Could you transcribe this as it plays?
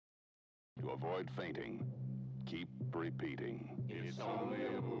To avoid fainting, keep repeating. It's only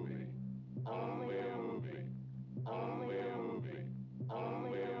a movie. Only a movie. Only a movie.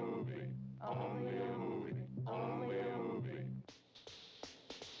 Only a movie. Only a movie. Only a movie.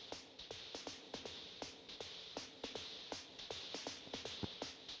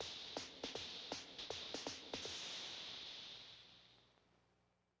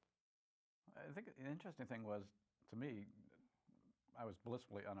 I think the interesting thing was, to me, I was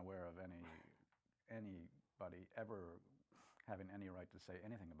blissfully unaware of anybody ever having any right to say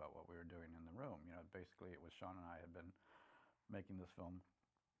anything about what we were doing in the room. You know, basically it was Sean and I had been making this film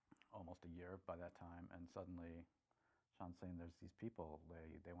almost a year by that time, and suddenly Sean's saying there's these people,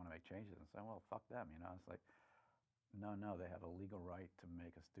 they want to make changes, and saying, well, fuck them, you know. It's like, no, they have a legal right to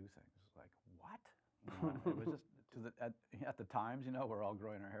make us do things. Like, what? You know, it was just, at the times, you know, we're all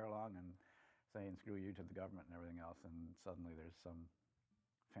growing our hair long and saying screw you to the government and everything else, and suddenly there's some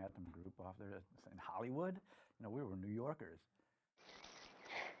phantom group off there in Hollywood. You know, we were New Yorkers.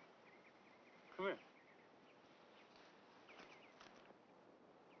 Come here.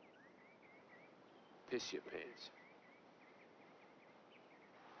 Piss your pants.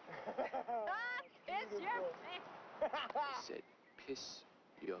 Piss your pants. I said, piss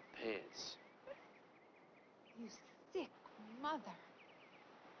your pants. You sick mother.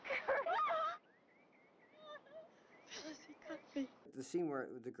 The scene where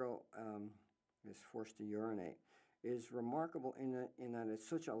the girl is forced to urinate is remarkable in that it's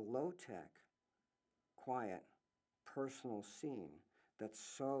such a low-tech, quiet, personal scene that's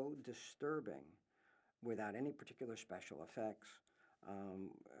so disturbing without any particular special effects.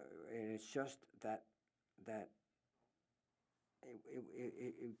 And it's just that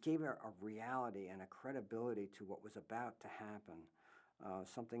it gave a reality and a credibility to what was about to happen,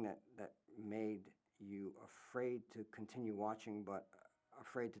 something that made you afraid to continue watching, but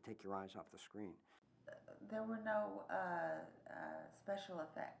afraid to take your eyes off the screen. There were no special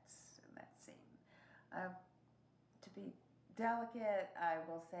effects in that scene. To be delicate, I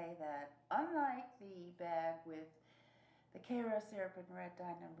will say that unlike the bag with the K-Row syrup and red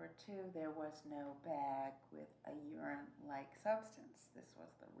dye #2, there was no bag with a urine-like substance. This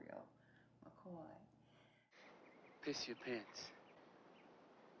was the real McCoy. Piss your pants.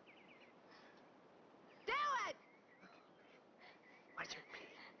 Do it! Watch her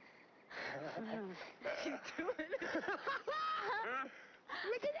pee. She's doing it.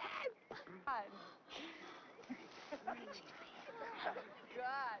 Look at that! God.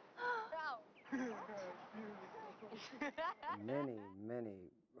 God. No. Many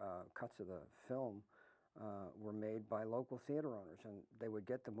cuts of the film were made by local theater owners, and they would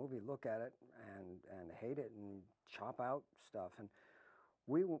get the movie, look at it, and hate it, and chop out stuff. And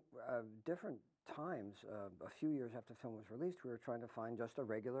we, different times, a few years after the film was released, we were trying to find just a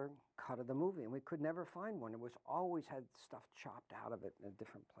regular cut of the movie, and we could never find one. It was always had stuff chopped out of it in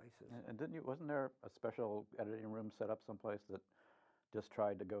different places. And wasn't there a special editing room set up someplace that just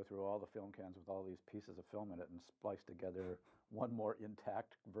tried to go through all the film cans with all these pieces of film in it and splice together one more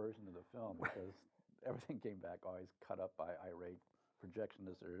intact version of the film, because everything came back always cut up by irate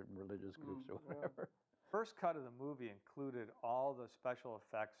projectionists or religious groups or whatever. First cut of the movie included all the special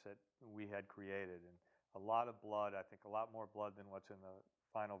effects that we had created, and a lot of blood, I think a lot more blood than what's in the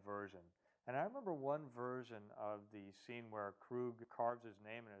final version. And I remember one version of the scene where Krug carves his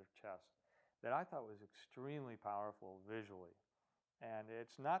name in his chest that I thought was extremely powerful visually. And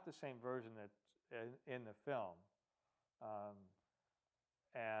it's not the same version that's in the film.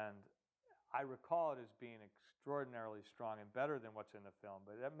 And I recall it as being extraordinarily strong and better than what's in the film,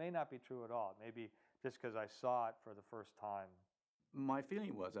 but that may not be true at all. Maybe just because I saw it for the first time. My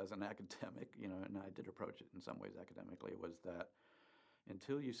feeling was, as an academic, you know, and I did approach it in some ways academically, was that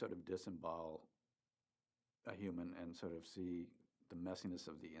until you sort of disembowel a human and sort of see the messiness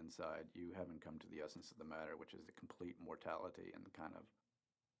of the inside, you haven't come to the essence of the matter, which is the complete mortality and the kind of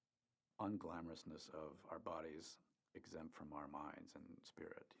unglamorousness of our bodies exempt from our minds and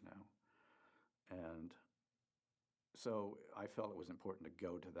spirit, you know. And so I felt it was important to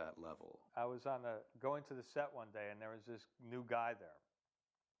go to that level. I was going to the set one day, and there was this new guy there,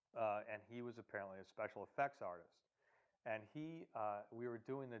 and he was apparently a special effects artist. And we were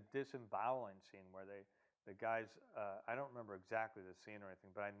doing the disemboweling scene where the guys, I don't remember exactly the scene or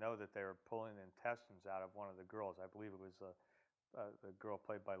anything, but I know that they were pulling the intestines out of one of the girls. I believe it was the girl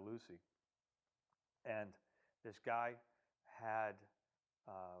played by Lucy. And this guy had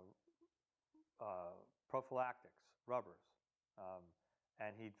prophylactics, rubbers,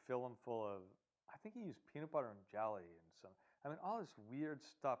 and he'd fill them full of, I think he used peanut butter and jelly and all this weird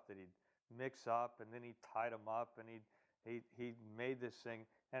stuff that he'd mix up, and then he tied them up, and he made this thing,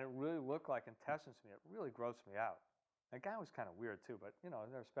 and it really looked like intestines to me. It really grossed me out. The guy was kind of weird too, but you know,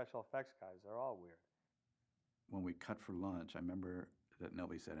 they're special effects guys. They're all weird. When we cut for lunch, I remember that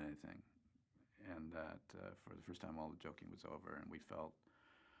nobody said anything, and that for the first time all the joking was over, and we felt,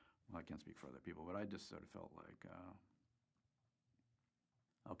 well, I can't speak for other people, but I just sort of felt like,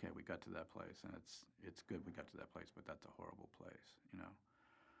 okay, we got to that place, and it's good we got to that place, but that's a horrible place, you know.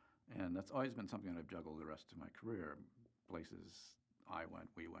 And that's always been something that I've juggled the rest of my career. Places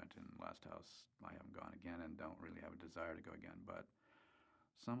we went in Last House, I haven't gone again and don't really have a desire to go again. But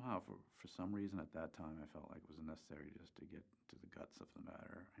somehow, for some reason at that time, I felt like it was necessary just to get to the guts of the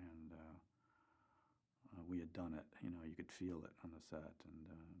matter. And we had done it, you know, you could feel it on the set. And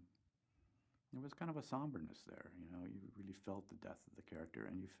there was kind of a somberness there, you know. You really felt the death of the character,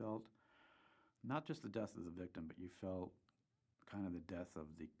 and you felt not just the death of the victim, but you felt kind of the death of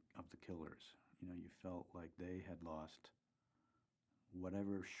the killers. You know, you felt like they had lost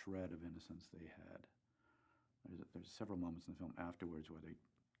whatever shred of innocence they had. There's several moments in the film afterwards where they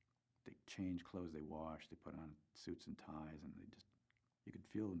change clothes, they wash, they put on suits and ties, and you could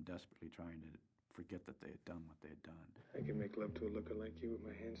feel them desperately trying to forget that they had done what they had done. I can make love to a looker like you with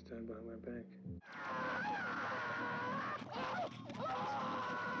my hands tied behind my back.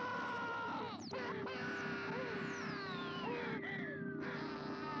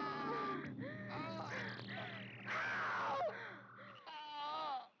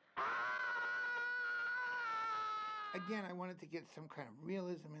 Again, I wanted to get some kind of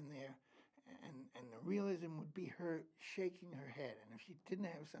realism in there, and the realism would be her shaking her head, and if she didn't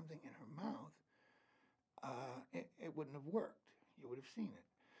have something in her mouth, it wouldn't have worked. You would have seen it.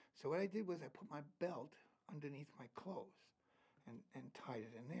 So what I did was I put my belt underneath my clothes and tied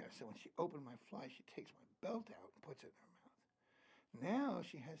it in there. So when she opened my fly, she takes my belt out and puts it in her mouth. Now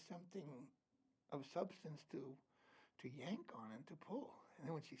she has something of substance to yank on and to pull. And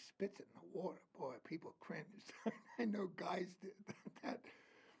then when she spits it in the water, boy, people cringe. I know guys did that.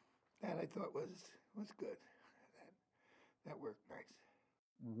 That I thought was good. That worked nice.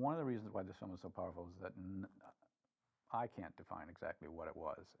 One of the reasons why this film is so powerful is that I can't define exactly what it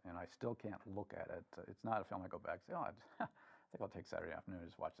was, and I still can't look at it. It's not a film I go back and say, oh, I think I'll take Saturday afternoon and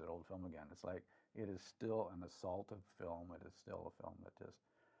just watch that old film again. It's like, it is still an assaultive film. It is still a film that just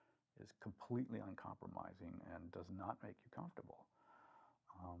is completely uncompromising and does not make you comfortable.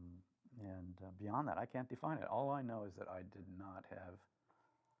 Beyond that, I can't define it. All I know is that I did not have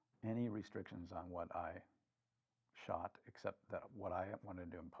any restrictions on what I shot, except that what I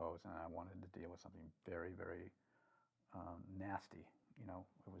wanted to impose, and I wanted to deal with something very, very nasty. You know,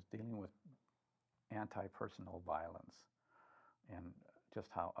 it was dealing with anti-personal violence and just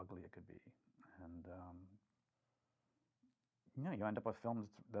how ugly it could be. And you know, you end up with films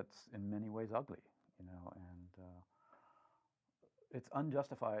that's in many ways ugly, you know, and it's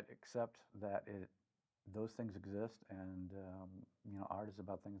unjustified, except that those things exist, and you know, art is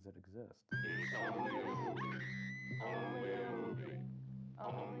about things that exist. It's only a movie. Only a